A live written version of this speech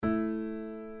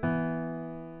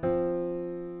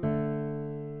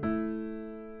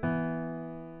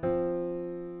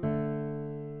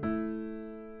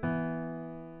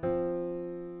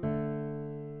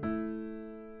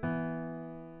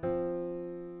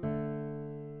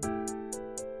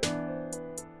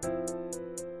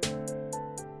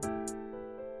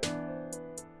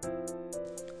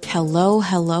Hello,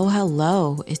 hello,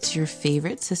 hello. It's your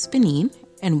favorite Sis Benin,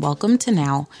 and welcome to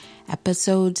now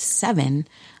episode 7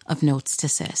 of Notes to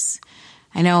Sis.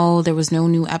 I know there was no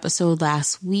new episode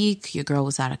last week. Your girl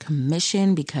was out of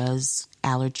commission because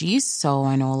allergies, so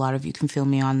I know a lot of you can feel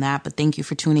me on that, but thank you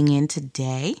for tuning in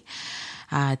today.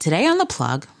 Today on The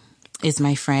Plug is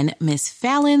my friend, Miss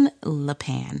Fallon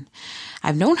LePan.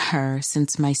 I've known her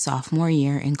since my sophomore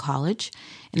year in college,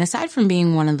 and aside from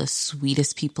being one of the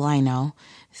sweetest people I know,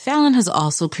 Fallon has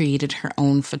also created her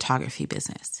own photography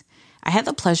business. I had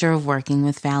the pleasure of working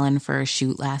with Fallon for a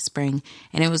shoot last spring,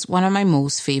 and it was one of my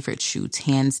most favorite shoots,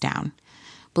 hands down.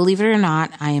 Believe it or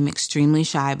not, I am extremely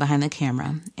shy behind the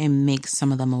camera and make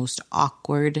some of the most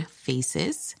awkward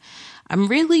faces. I'm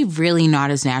really not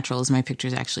as natural as my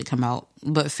pictures actually come out,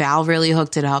 but Fal really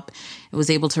hooked it up. It was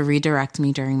able to redirect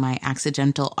me during my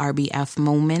accidental RBF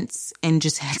moments and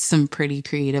just had some pretty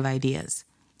creative ideas.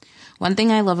 One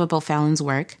thing I love about Fallon's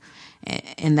work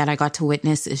and that I got to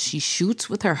witness is she shoots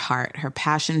with her heart. Her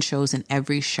passion shows in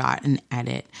every shot and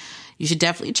edit. You should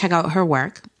definitely check out her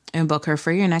work and book her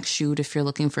for your next shoot if you're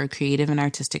looking for a creative and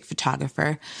artistic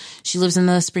photographer. She lives in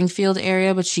the Springfield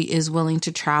area, but she is willing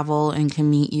to travel and can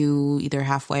meet you either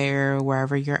halfway or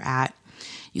wherever you're at.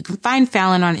 You can find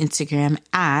Fallon on Instagram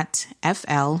at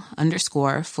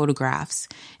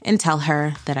FL_photographs and tell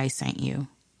her that I sent you.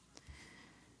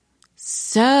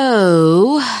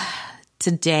 So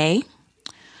today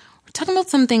we're talking about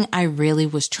something I really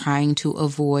was trying to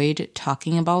avoid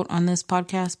talking about on this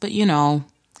podcast, but you know,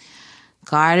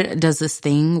 God does this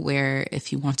thing where if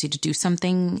he wants you to do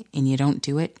something and you don't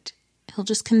do it, he'll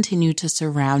just continue to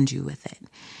surround you with it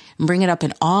and bring it up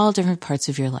in all different parts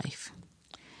of your life.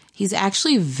 He's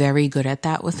actually very good at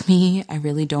that with me. I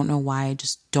really don't know why I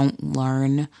just don't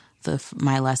learn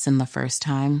my lesson the first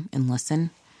time and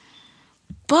listen.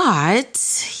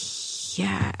 But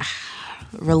yeah,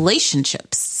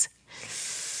 relationships.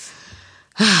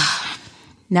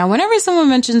 Now, whenever someone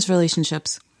mentions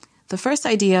relationships, the first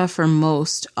idea for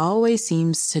most always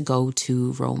seems to go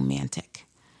to romantic.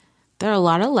 There are a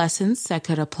lot of lessons that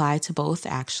could apply to both,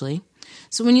 actually.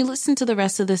 So when you listen to the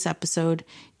rest of this episode,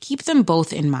 keep them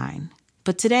both in mind.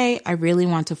 But today, I really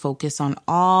want to focus on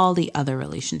all the other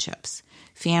relationships.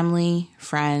 Family,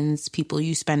 friends, people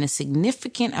you spend a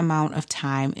significant amount of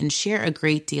time and share a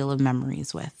great deal of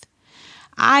memories with.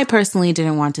 I personally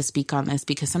didn't want to speak on this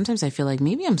because sometimes I feel like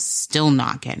maybe I'm still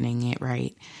not getting it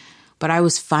right. But I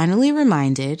was finally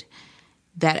reminded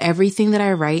that everything that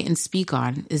I write and speak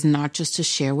on is not just to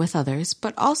share with others,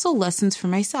 but also lessons for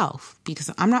myself, because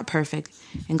I'm not perfect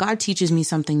and God teaches me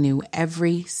something new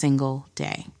every single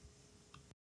day.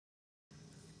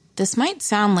 This might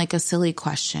sound like a silly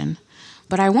question,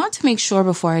 but I want to make sure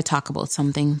before I talk about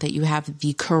something that you have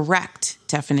the correct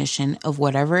definition of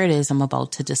whatever it is I'm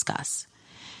about to discuss.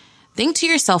 Think to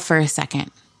yourself for a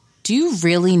second. Do you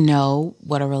really know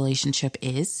what a relationship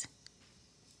is?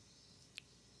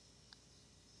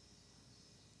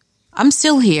 I'm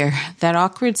still here. That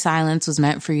awkward silence was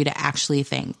meant for you to actually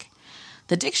think.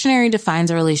 The dictionary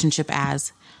defines a relationship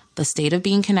as the state of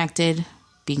being connected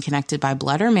by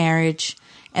blood or marriage,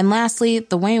 and lastly,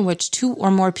 the way in which two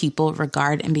or more people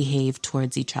regard and behave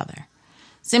towards each other.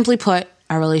 Simply put,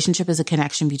 a relationship is a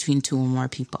connection between two or more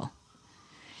people.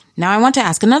 Now I want to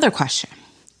ask another question.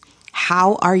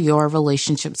 How are your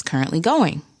relationships currently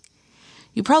going?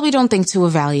 You probably don't think to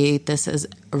evaluate this as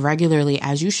regularly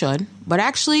as you should, but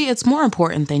actually it's more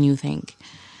important than you think.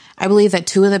 I believe that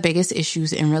two of the biggest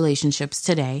issues in relationships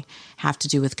today have to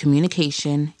do with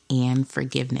communication and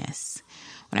forgiveness.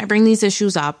 When I bring these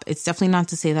issues up, it's definitely not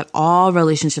to say that all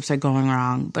relationships are going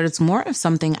wrong, but it's more of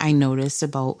something I notice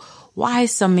about why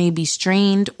some may be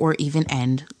strained or even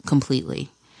end completely.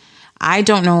 I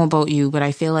don't know about you, but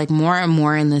I feel like more and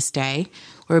more in this day,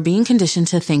 we're being conditioned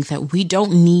to think that we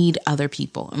don't need other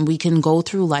people and we can go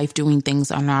through life doing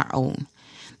things on our own.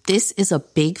 This is a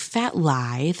big fat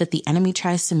lie that the enemy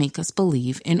tries to make us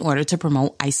believe in order to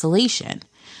promote isolation.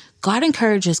 God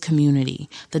encourages community.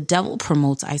 The devil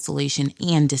promotes isolation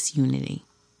and disunity.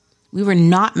 We were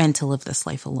not meant to live this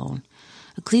life alone.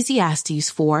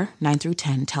 Ecclesiastes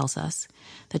 4:9-10 tells us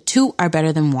that two are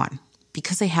better than one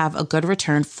because they have a good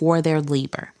return for their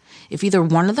labor. If either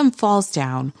one of them falls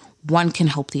down, one can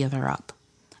help the other up.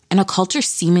 In a culture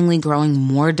seemingly growing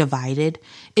more divided,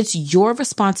 it's your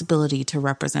responsibility to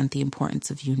represent the importance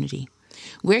of unity.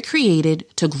 We're created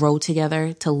to grow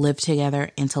together, to live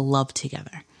together, and to love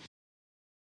together.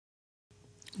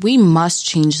 We must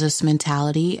change this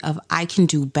mentality of I can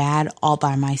do bad all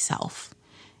by myself.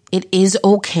 It is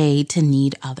okay to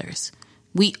need others.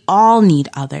 We all need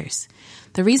others.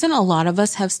 The reason a lot of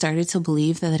us have started to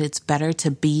believe that it's better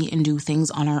to be and do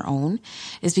things on our own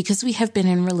is because we have been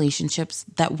in relationships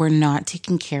that were not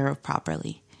taken care of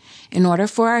properly. In order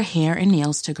for our hair and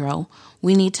nails to grow,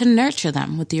 we need to nurture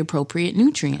them with the appropriate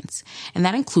nutrients, and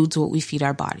that includes what we feed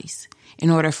our bodies. In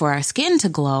order for our skin to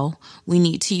glow, we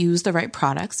need to use the right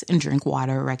products and drink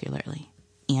water regularly.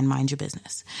 And mind your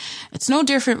business. It's no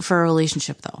different for a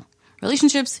relationship, though.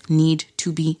 Relationships need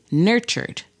to be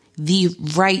nurtured the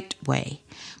right way.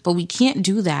 But we can't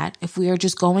do that if we are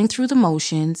just going through the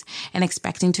motions and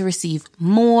expecting to receive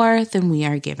more than we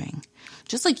are giving.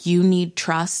 Just like you need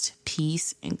trust,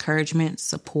 peace, encouragement,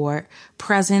 support,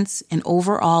 presence, and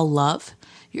overall love,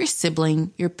 your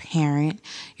sibling, your parent,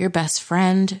 your best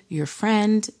friend, your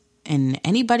friend, and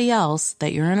anybody else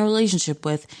that you're in a relationship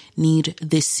with need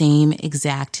the same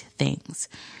exact things.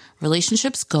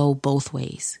 Relationships go both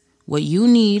ways. What you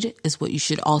need is what you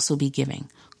should also be giving,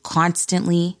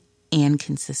 constantly and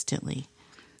consistently.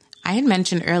 I had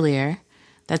mentioned earlier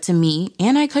that to me,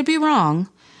 and I could be wrong,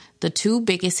 the two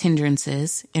biggest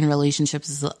hindrances in relationships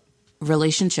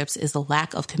is the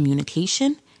lack of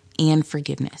communication and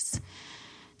forgiveness.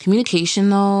 Communication,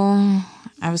 though,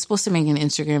 I was supposed to make an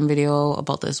Instagram video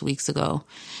about this weeks ago.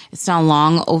 It's now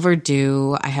long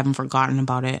overdue. I haven't forgotten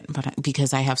about it, but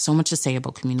because I have so much to say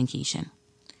about communication.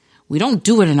 We don't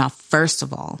do it enough, first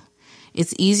of all.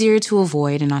 It's easier to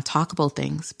avoid and not talk about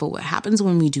things, but what happens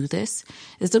when we do this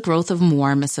is the growth of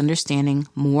more misunderstanding,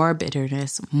 more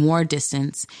bitterness, more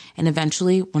distance, and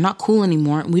eventually we're not cool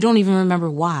anymore and we don't even remember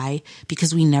why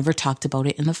because we never talked about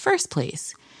it in the first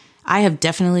place. I have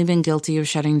definitely been guilty of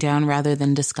shutting down rather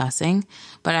than discussing,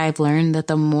 but I've learned that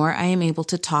the more I am able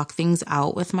to talk things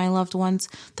out with my loved ones,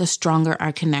 the stronger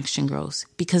our connection grows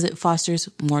because it fosters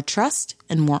more trust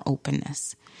and more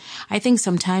openness. I think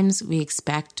sometimes we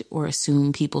expect or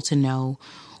assume people to know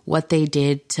what they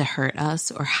did to hurt us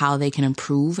or how they can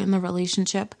improve in the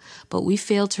relationship, but we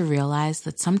fail to realize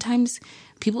that sometimes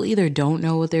people either don't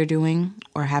know what they're doing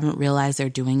or haven't realized they're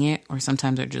doing it, or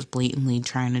sometimes they're just blatantly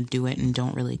trying to do it and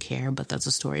don't really care, but that's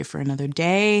a story for another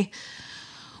day.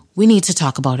 We need to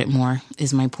talk about it more,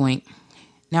 is my point.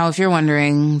 Now, if you're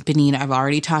wondering, Benita, I've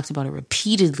already talked about it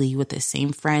repeatedly with the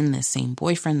same friend, the same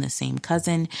boyfriend, the same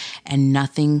cousin, and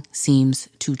nothing seems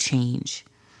to change.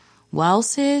 Well,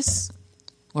 sis,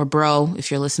 or bro,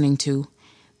 if you're listening to,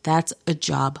 that's a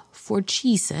job for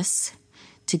Jesus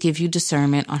to give you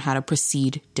discernment on how to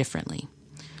proceed differently.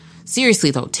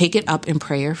 Seriously, though, take it up in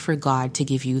prayer for God to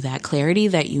give you that clarity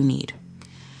that you need.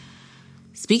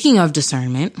 Speaking of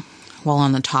discernment, while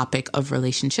on the topic of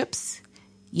relationships,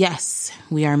 yes,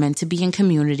 we are meant to be in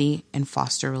community and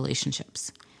foster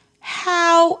relationships.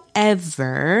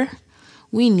 However,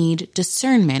 we need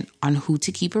discernment on who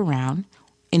to keep around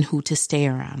and who to stay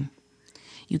around.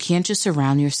 You can't just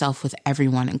surround yourself with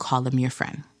everyone and call them your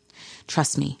friend.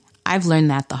 Trust me, I've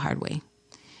learned that the hard way.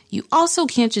 You also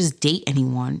can't just date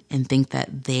anyone and think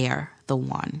that they're the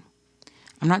one.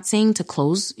 I'm not saying to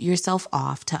close yourself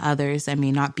off to others that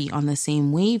may not be on the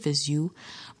same wave as you,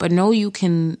 but know who you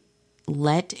can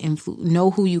let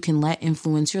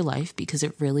influence your life because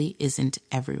it really isn't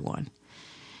everyone.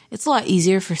 It's a lot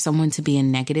easier for someone to be a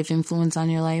negative influence on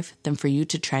your life than for you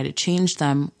to try to change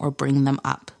them or bring them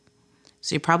up.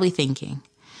 So you're probably thinking,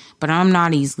 but I'm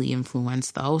not easily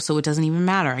influenced though, so it doesn't even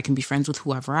matter. I can be friends with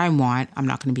whoever I want. I'm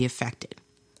not going to be affected.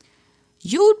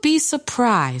 You'd be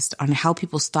surprised on how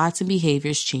people's thoughts and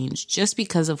behaviors change just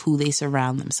because of who they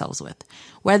surround themselves with,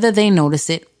 whether they notice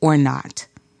it or not.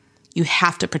 You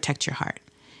have to protect your heart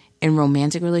in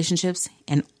romantic relationships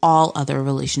and all other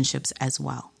relationships as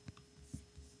well.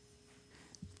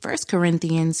 1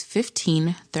 Corinthians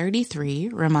 15:33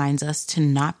 reminds us to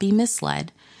not be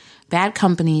misled. Bad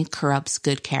company corrupts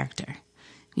good character.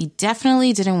 We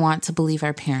definitely didn't want to believe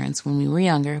our parents when we were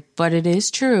younger, but it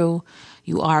is true.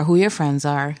 You are who your friends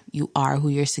are. You are who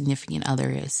your significant other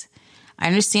is. I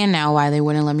understand now why they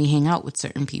wouldn't let me hang out with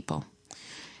certain people.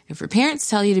 If your parents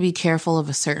tell you to be careful of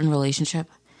a certain relationship,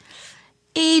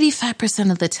 85%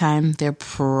 of the time, they're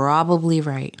probably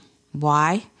right.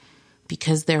 Why?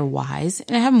 Because they're wise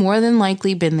and have more than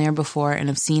likely been there before and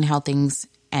have seen how things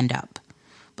end up.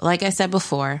 But like I said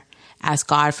before, ask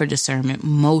God for discernment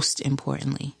most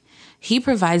importantly. He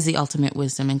provides the ultimate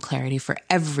wisdom and clarity for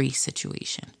every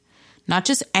situation. Not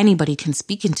just anybody can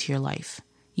speak into your life.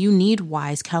 You need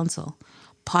wise counsel,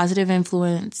 positive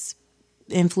influences,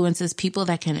 people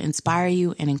that can inspire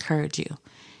you and encourage you.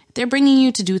 If they're bringing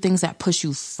you to do things that push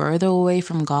you further away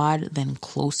from God than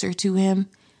closer to Him,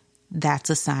 that's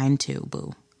a sign too,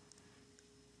 boo.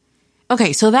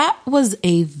 Okay, so that was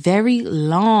a very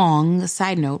long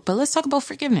side note, but let's talk about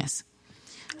forgiveness.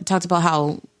 I talked about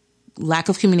how lack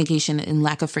of communication and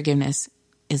lack of forgiveness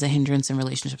is a hindrance in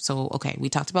relationships. So, okay, we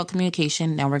talked about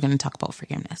communication. Now we're going to talk about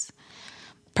forgiveness.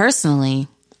 Personally,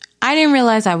 I didn't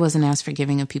realize I wasn't as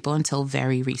forgiving of people until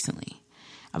very recently.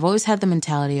 I've always had the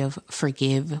mentality of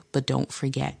forgive, but don't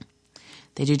forget.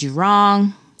 They did you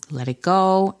wrong, let it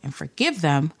go and forgive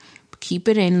them, but keep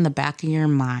it in the back of your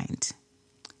mind.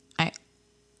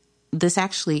 This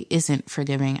actually isn't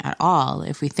forgiving at all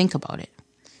if we think about it.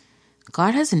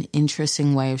 God has an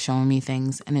interesting way of showing me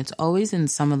things, and it's always in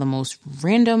some of the most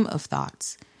random of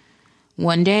thoughts.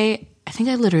 One day, I think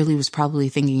I literally was probably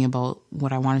thinking about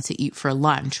what I wanted to eat for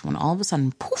lunch when all of a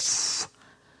sudden, poof,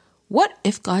 what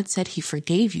if God said he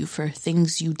forgave you for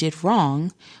things you did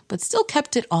wrong, but still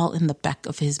kept it all in the back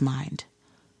of his mind?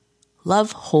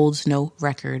 Love holds no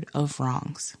record of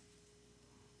wrongs.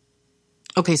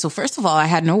 Okay, so first of all, I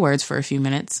had no words for a few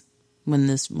minutes when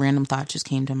this random thought just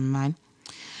came to my mind.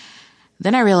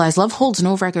 Then I realized love holds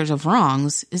no record of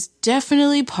wrongs is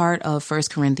definitely part of 1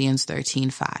 Corinthians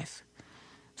 13:5.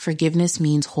 Forgiveness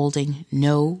means holding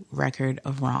no record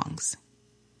of wrongs.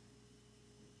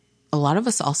 A lot of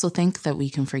us also think that we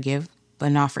can forgive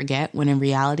but not forget, when in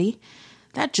reality,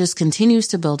 that just continues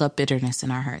to build up bitterness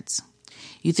in our hearts.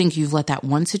 You think you've let that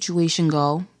one situation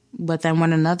go, but then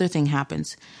when another thing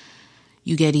happens,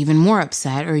 you get even more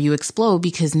upset or you explode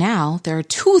because now there are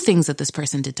two things that this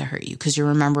person did to hurt you because you're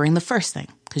remembering the first thing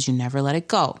because you never let it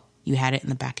go. You had it in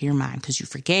the back of your mind because you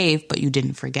forgave, but you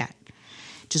didn't forget.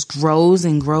 It just grows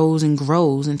and grows and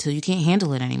grows until you can't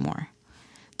handle it anymore.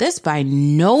 This by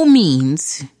no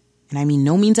means, and I mean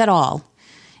no means at all,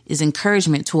 is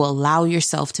encouragement to allow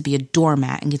yourself to be a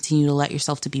doormat and continue to let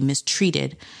yourself to be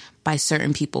mistreated by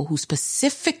certain people who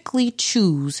specifically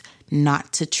choose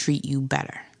not to treat you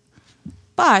better.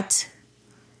 But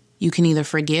you can either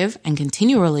forgive and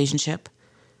continue a relationship,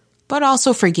 but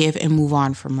also forgive and move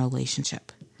on from a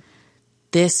relationship.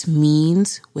 This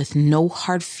means with no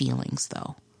hard feelings,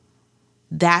 though.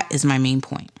 That is my main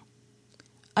point.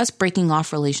 Us breaking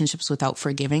off relationships without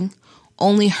forgiving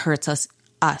only hurts us,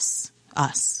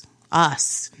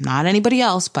 not anybody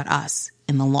else, but us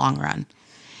in the long run.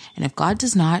 And if God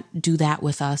does not do that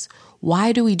with us,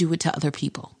 why do we do it to other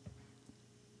people?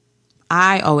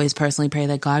 I always personally pray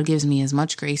that God gives me as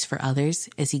much grace for others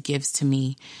as he gives to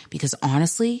me. Because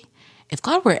honestly, if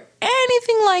God were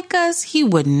anything like us, he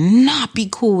would not be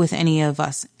cool with any of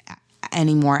us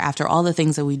anymore after all the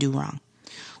things that we do wrong.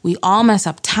 We all mess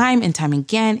up time and time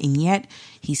again, and yet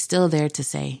he's still there to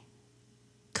say,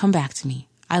 come back to me.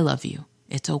 I love you.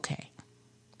 It's okay.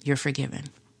 You're forgiven.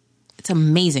 It's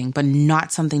amazing, but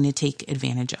not something to take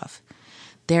advantage of.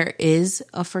 There is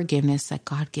a forgiveness that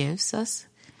God gives us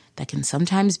that can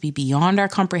sometimes be beyond our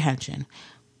comprehension.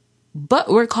 But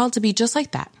we're called to be just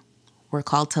like that. We're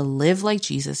called to live like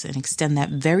Jesus and extend that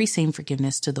very same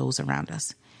forgiveness to those around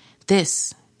us.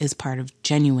 This is part of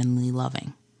genuinely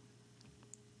loving.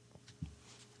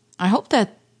 I hope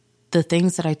that the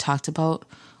things that I talked about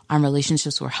on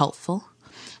relationships were helpful,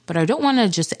 but I don't want to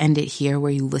just end it here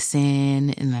where you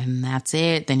listen and then that's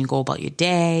it. Then you go about your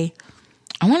day.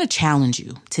 I want to challenge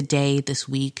you today, this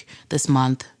week, this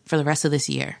month, for the rest of this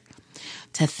year,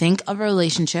 to think of a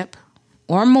relationship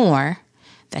or more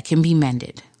that can be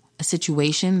mended, a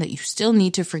situation that you still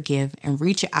need to forgive and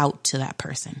reach out to that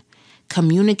person.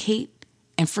 Communicate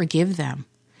and forgive them.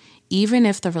 Even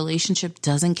if the relationship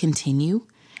doesn't continue,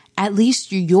 at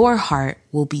least your heart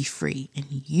will be free and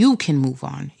you can move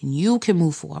on and you can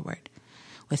move forward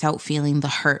without feeling the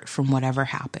hurt from whatever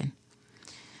happened.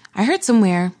 I heard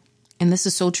somewhere, and this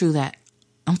is so true, that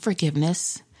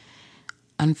unforgiveness,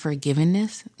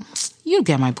 you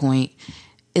get my point,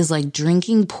 is like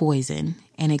drinking poison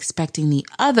and expecting the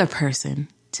other person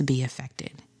to be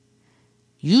affected.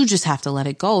 You just have to let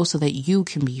it go so that you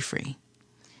can be free.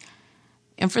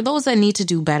 And for those that need to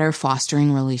do better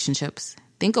fostering relationships,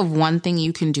 think of one thing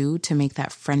you can do to make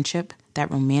that friendship, that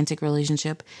romantic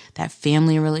relationship, that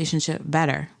family relationship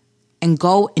better. And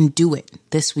go and do it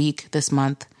this week, this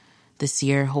month, this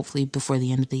year, hopefully before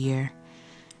the end of the year.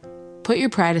 Put your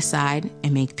pride aside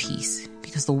and make peace,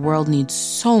 because the world needs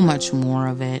so much more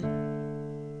of it.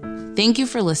 Thank you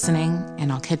for listening,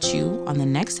 and I'll catch you on the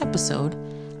next episode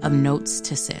of Notes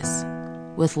to Sis.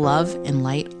 With love and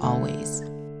light always.